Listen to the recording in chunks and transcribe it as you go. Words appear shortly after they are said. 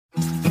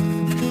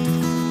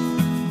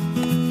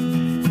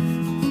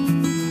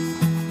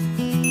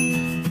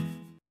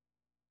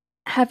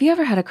Have you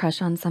ever had a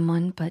crush on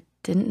someone but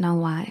didn't know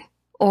why?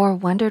 Or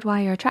wondered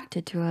why you're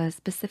attracted to a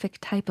specific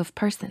type of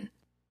person?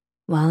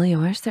 Well,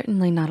 you're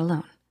certainly not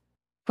alone.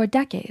 For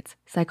decades,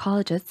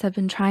 psychologists have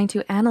been trying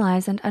to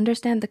analyze and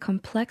understand the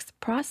complex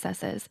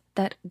processes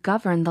that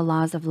govern the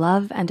laws of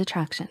love and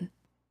attraction.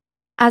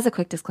 As a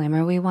quick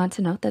disclaimer, we want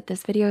to note that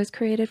this video is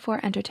created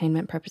for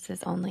entertainment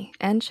purposes only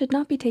and should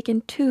not be taken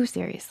too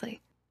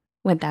seriously.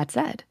 With that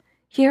said,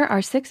 here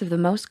are 6 of the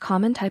most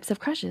common types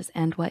of crushes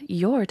and what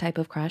your type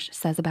of crush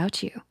says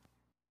about you.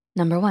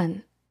 Number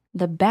 1,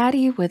 the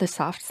baddie with a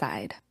soft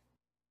side.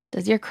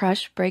 Does your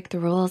crush break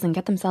the rules and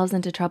get themselves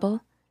into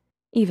trouble?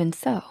 Even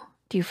so,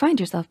 do you find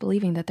yourself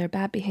believing that their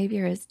bad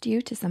behavior is due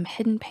to some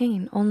hidden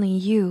pain only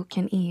you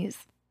can ease?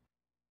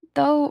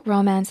 Though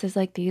romances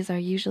like these are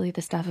usually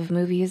the stuff of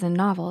movies and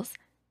novels,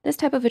 this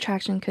type of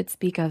attraction could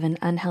speak of an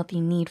unhealthy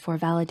need for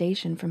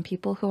validation from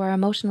people who are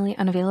emotionally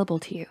unavailable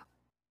to you.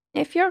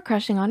 If you're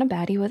crushing on a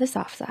baddie with a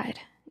soft side,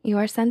 you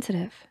are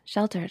sensitive,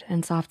 sheltered,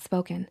 and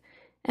soft-spoken,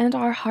 and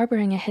are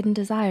harboring a hidden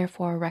desire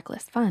for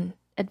reckless fun,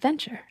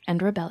 adventure,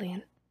 and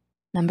rebellion.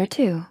 Number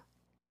 2,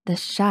 the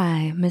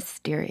shy,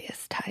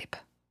 mysterious type.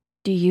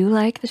 Do you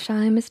like the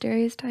shy,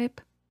 mysterious type?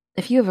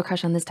 If you have a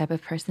crush on this type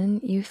of person,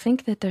 you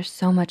think that there's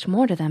so much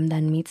more to them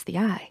than meets the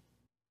eye.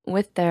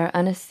 With their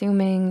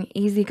unassuming,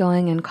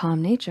 easygoing, and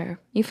calm nature,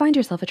 you find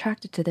yourself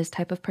attracted to this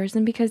type of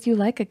person because you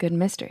like a good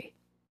mystery.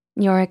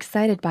 You're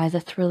excited by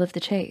the thrill of the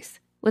chase,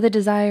 with a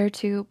desire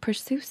to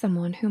pursue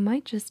someone who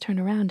might just turn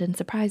around and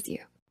surprise you.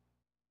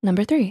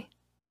 Number 3,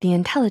 the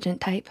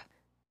intelligent type.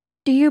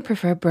 Do you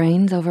prefer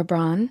brains over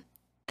brawn?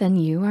 Then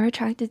you are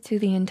attracted to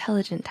the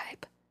intelligent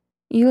type.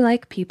 You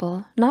like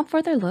people, not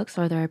for their looks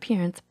or their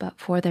appearance, but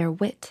for their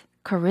wit,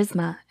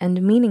 charisma,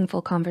 and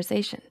meaningful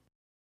conversation.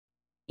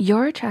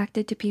 You're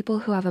attracted to people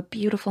who have a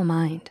beautiful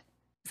mind,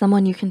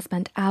 someone you can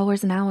spend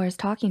hours and hours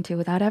talking to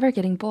without ever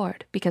getting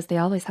bored because they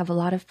always have a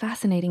lot of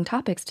fascinating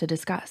topics to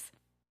discuss.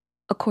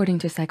 According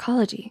to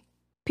psychology,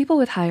 people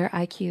with higher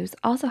IQs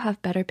also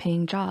have better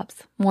paying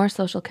jobs, more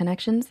social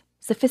connections,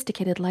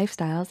 sophisticated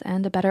lifestyles,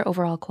 and a better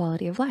overall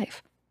quality of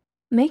life,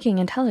 making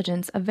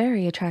intelligence a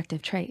very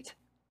attractive trait.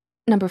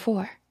 Number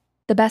 4,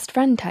 the best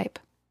friend type.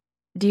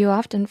 Do you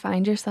often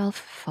find yourself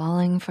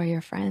falling for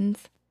your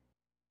friends?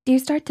 Do you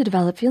start to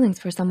develop feelings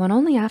for someone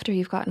only after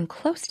you've gotten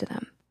close to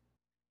them?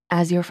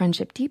 As your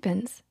friendship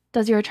deepens,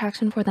 does your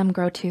attraction for them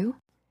grow too?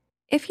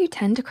 If you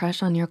tend to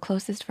crush on your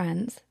closest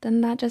friends, then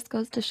that just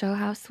goes to show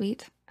how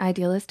sweet,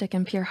 idealistic,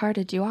 and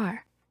pure-hearted you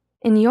are.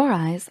 In your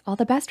eyes, all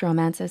the best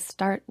romances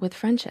start with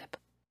friendship.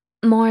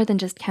 More than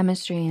just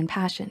chemistry and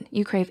passion,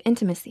 you crave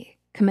intimacy,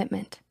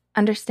 commitment,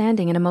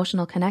 understanding, and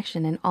emotional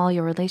connection in all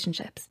your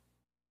relationships.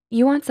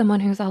 You want someone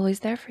who's always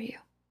there for you,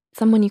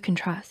 someone you can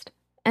trust,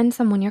 and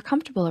someone you're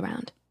comfortable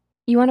around.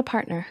 You want a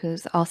partner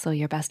who's also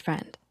your best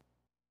friend.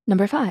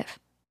 Number 5,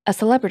 a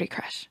celebrity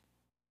crush.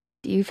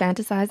 Do you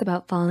fantasize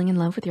about falling in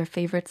love with your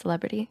favorite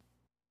celebrity?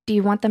 Do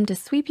you want them to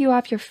sweep you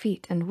off your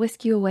feet and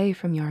whisk you away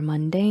from your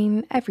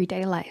mundane,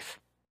 everyday life?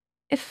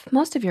 If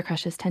most of your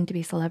crushes tend to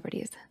be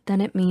celebrities,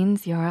 then it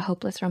means you're a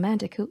hopeless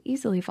romantic who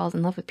easily falls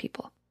in love with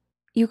people.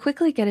 You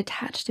quickly get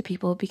attached to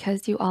people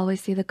because you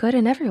always see the good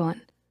in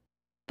everyone.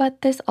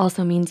 But this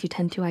also means you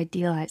tend to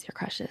idealize your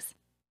crushes.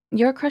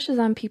 Your crushes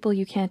on people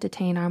you can't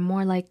attain are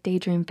more like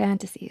daydream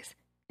fantasies,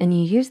 and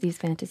you use these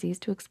fantasies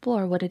to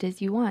explore what it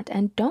is you want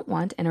and don't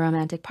want in a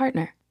romantic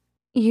partner.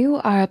 You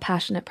are a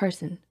passionate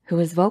person who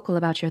is vocal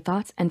about your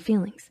thoughts and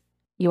feelings.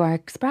 You are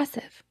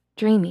expressive,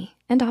 dreamy,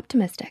 and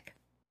optimistic.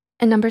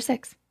 And number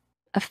 6,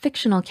 a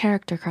fictional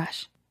character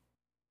crush.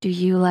 Do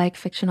you like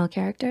fictional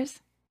characters?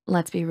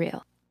 Let's be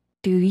real.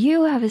 Do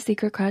you have a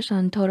secret crush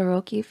on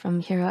Todoroki from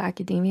Hero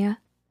Academia?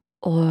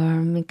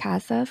 Or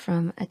Mikasa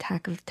from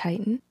Attack of the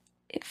Titan?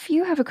 If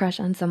you have a crush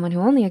on someone who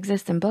only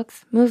exists in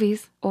books,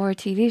 movies, or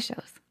TV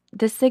shows,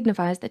 this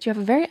signifies that you have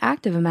a very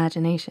active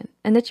imagination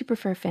and that you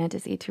prefer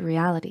fantasy to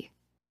reality.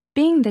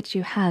 Being that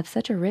you have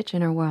such a rich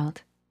inner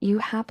world, you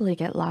happily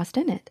get lost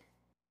in it.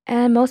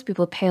 And most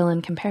people pale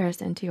in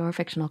comparison to your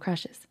fictional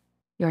crushes.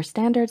 Your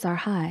standards are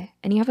high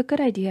and you have a good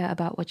idea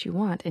about what you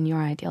want in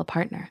your ideal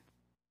partner.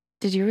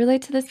 Did you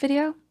relate to this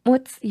video?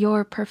 What's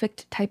your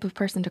perfect type of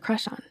person to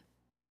crush on?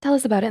 Tell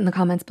us about it in the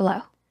comments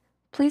below.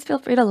 Please feel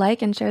free to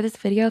like and share this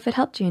video if it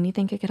helped you and you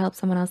think it could help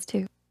someone else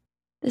too.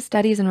 The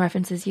studies and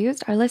references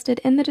used are listed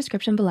in the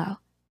description below.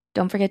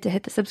 Don't forget to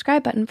hit the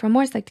subscribe button for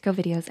more Psych2Go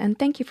videos, and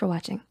thank you for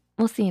watching.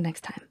 We'll see you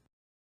next time.